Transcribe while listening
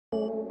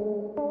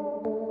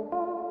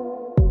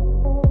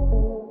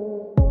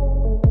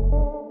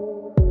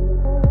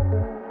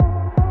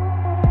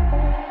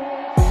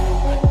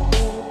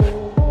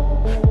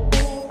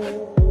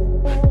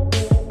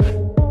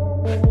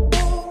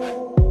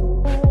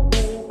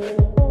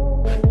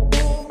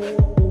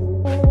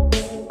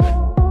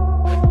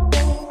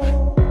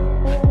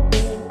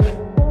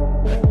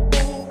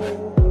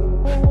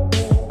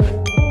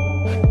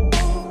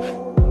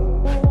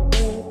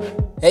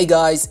Hey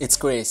guys, it's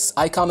Chris.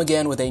 I come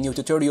again with a new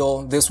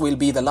tutorial. This will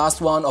be the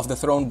last one of the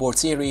Throne board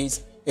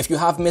series. If you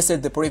have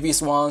missed the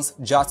previous ones,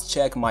 just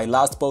check my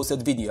last posted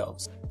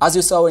videos. As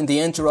you saw in the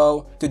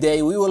intro,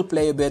 today we will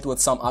play a bit with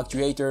some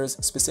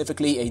actuators,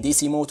 specifically a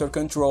DC motor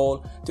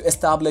control, to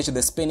establish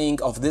the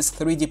spinning of this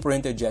 3D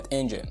printed jet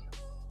engine.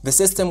 The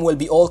system will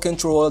be all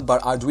controlled by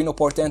Arduino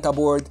Portenta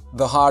board,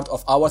 the heart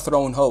of our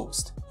Throne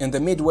host. In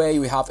the midway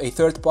we have a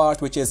third part,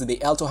 which is the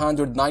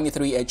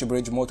L293H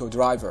bridge motor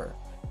driver,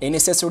 a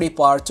necessary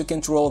part to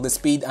control the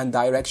speed and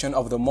direction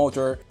of the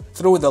motor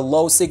through the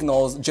low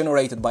signals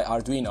generated by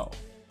Arduino.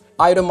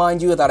 I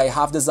remind you that I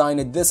have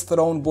designed this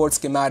Throne board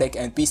schematic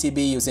and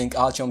PCB using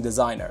Altium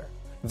Designer.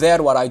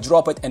 There where I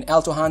dropped an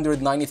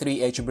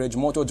L293H bridge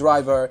motor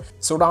driver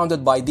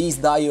surrounded by these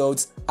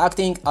diodes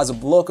acting as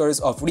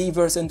blockers of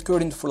reverse and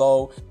current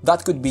flow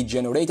that could be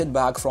generated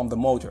back from the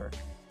motor,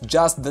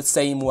 just the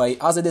same way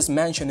as it is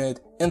mentioned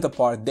in the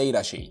part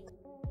datasheet.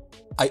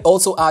 I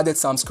also added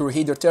some screw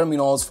header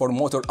terminals for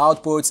motor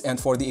outputs and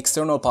for the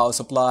external power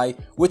supply,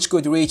 which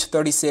could reach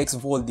 36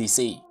 volt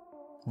DC.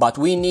 But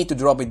we need to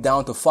drop it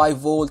down to 5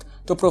 volt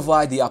to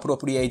provide the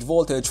appropriate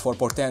voltage for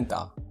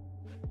Portenta.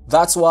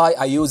 That's why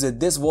I used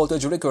this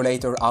voltage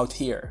regulator out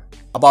here.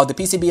 About the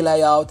PCB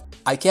layout,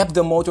 I kept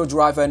the motor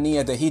driver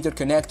near the heater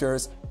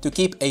connectors to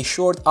keep a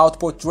short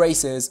output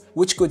traces,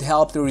 which could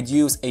help to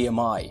reduce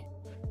AMI.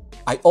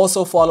 I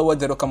also followed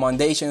the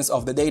recommendations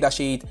of the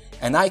datasheet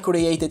and I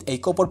created a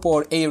copper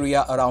pore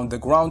area around the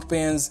ground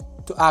pins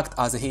to act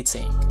as a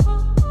heatsink.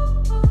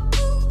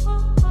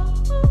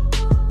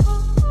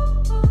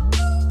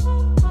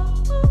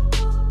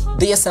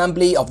 The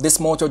assembly of this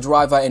motor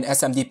driver in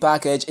SMD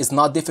package is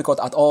not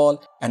difficult at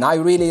all, and I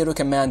really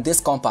recommend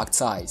this compact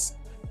size.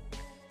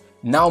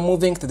 Now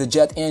moving to the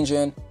jet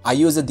engine, I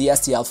used the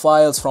STL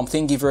files from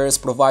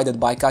Thingiverse provided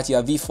by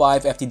Katya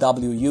V5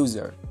 FTW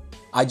user.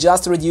 I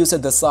just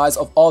reduced the size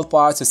of all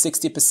parts to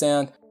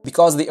 60%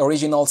 because the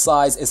original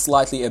size is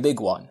slightly a big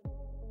one.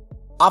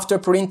 After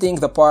printing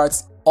the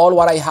parts, all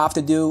what I have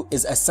to do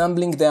is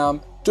assembling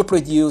them to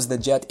produce the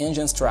jet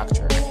engine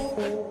structure.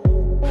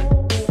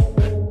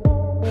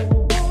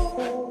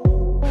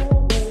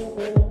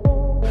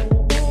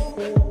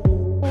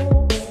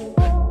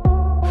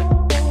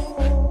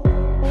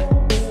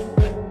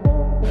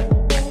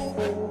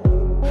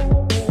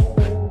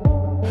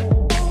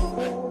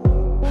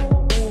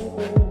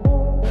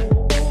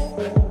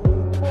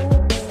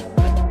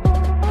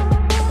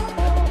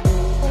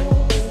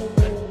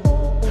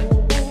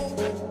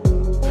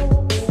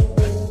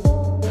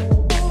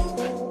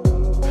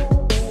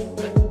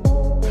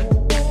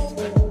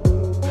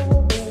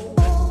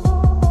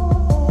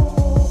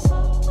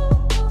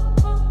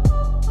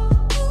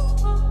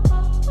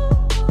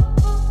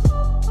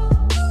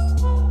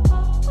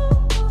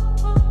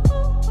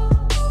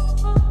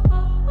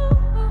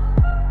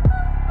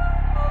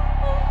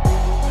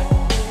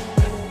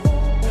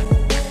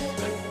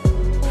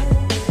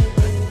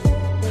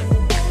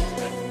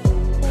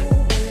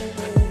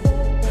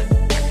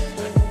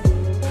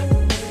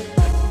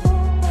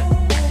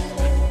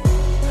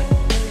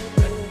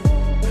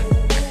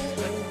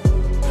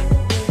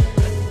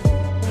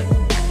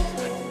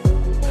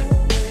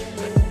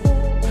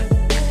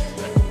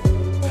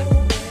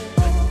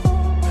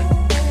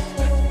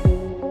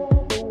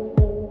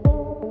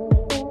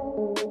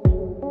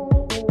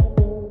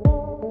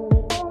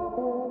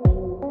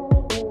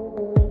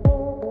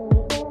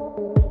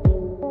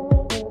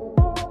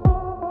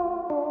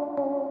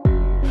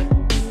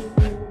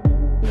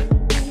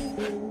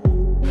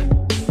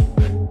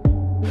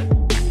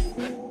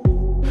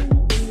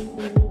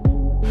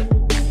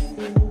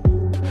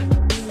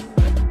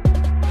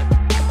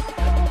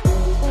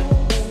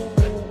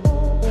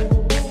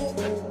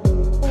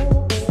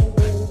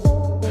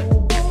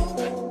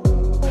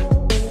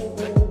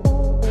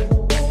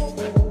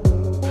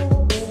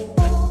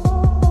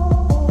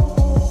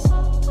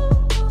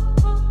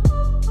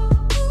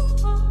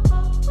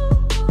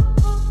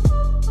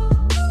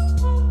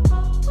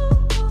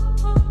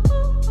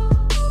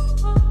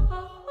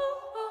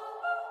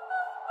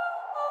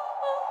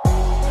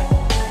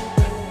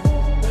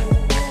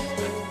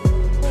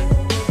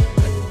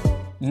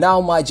 Now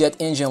my jet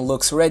engine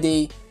looks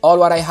ready. All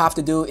what I have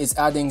to do is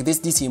adding this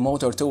DC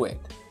motor to it.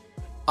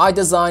 I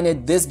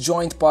designed this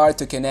joint part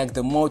to connect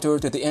the motor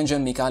to the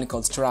engine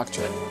mechanical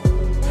structure.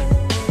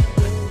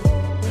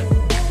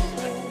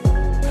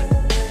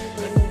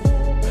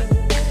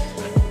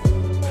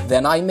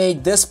 Then I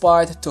made this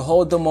part to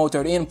hold the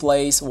motor in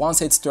place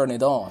once it's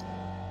turned on.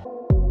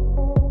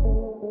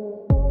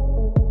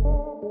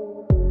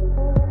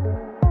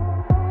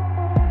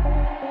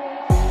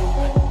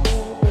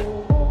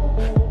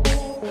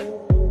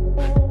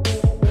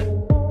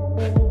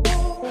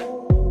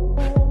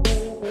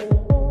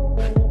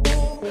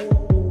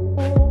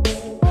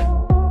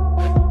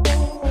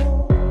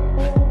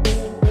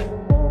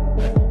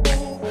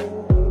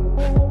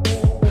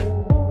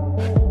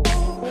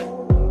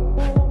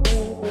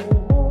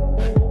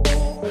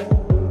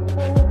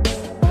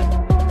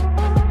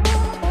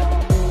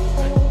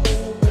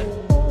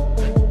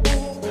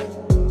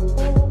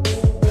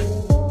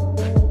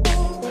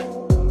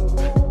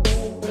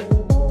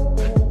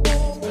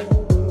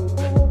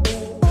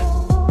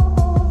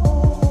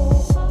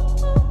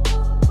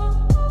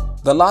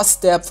 The last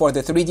step for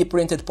the 3D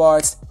printed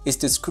parts is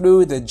to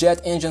screw the jet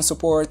engine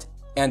support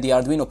and the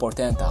Arduino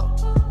Portenta.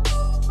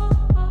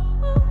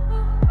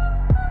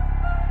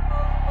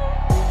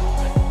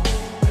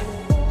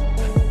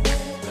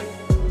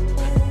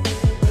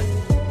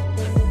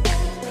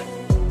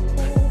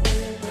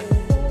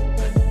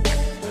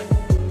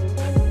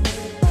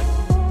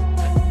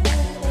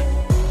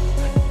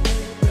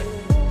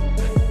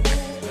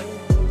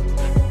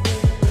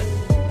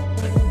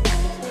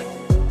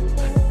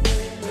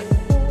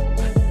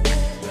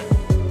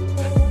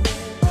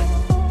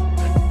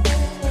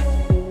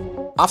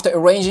 After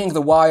arranging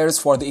the wires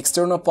for the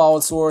external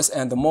power source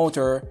and the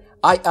motor,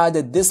 I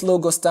added this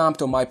logo stamp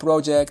to my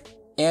project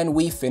and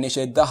we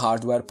finished the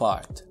hardware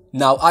part.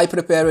 Now I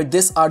prepared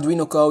this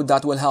Arduino code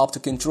that will help to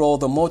control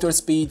the motor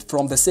speed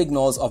from the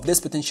signals of this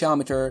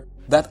potentiometer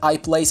that I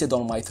placed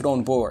on my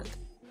throne board.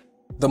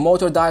 The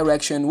motor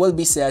direction will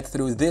be set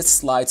through this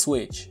slide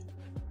switch.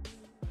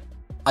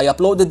 I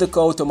uploaded the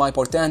code to my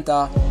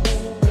Portenta.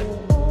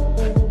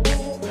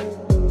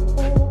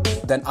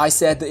 Then I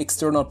set the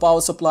external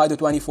power supply to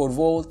 24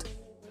 volt.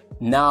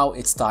 Now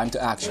it's time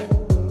to action.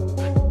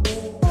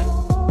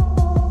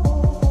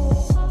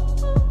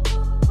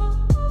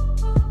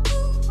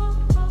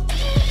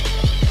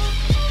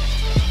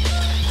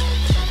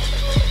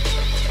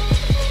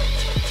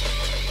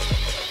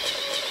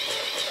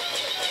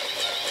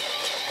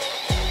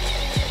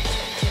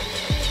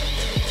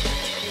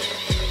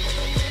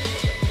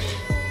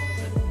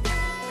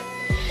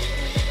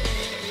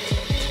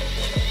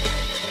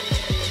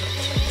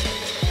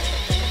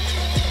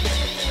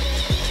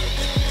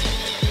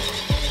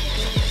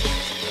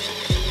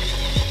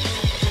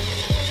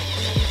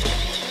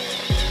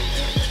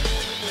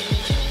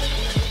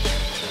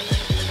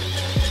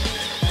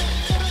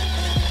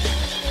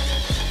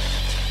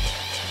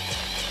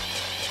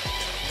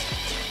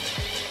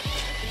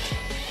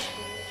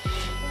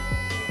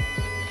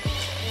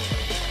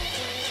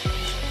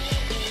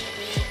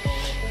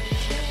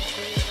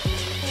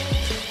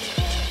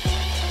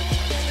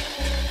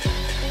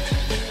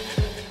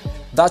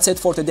 That's it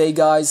for today,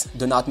 guys.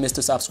 Do not miss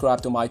to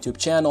subscribe to my YouTube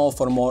channel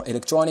for more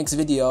electronics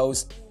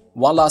videos.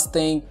 One last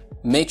thing,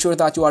 make sure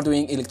that you are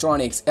doing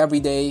electronics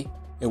every day.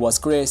 It was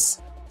Chris.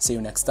 See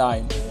you next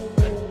time.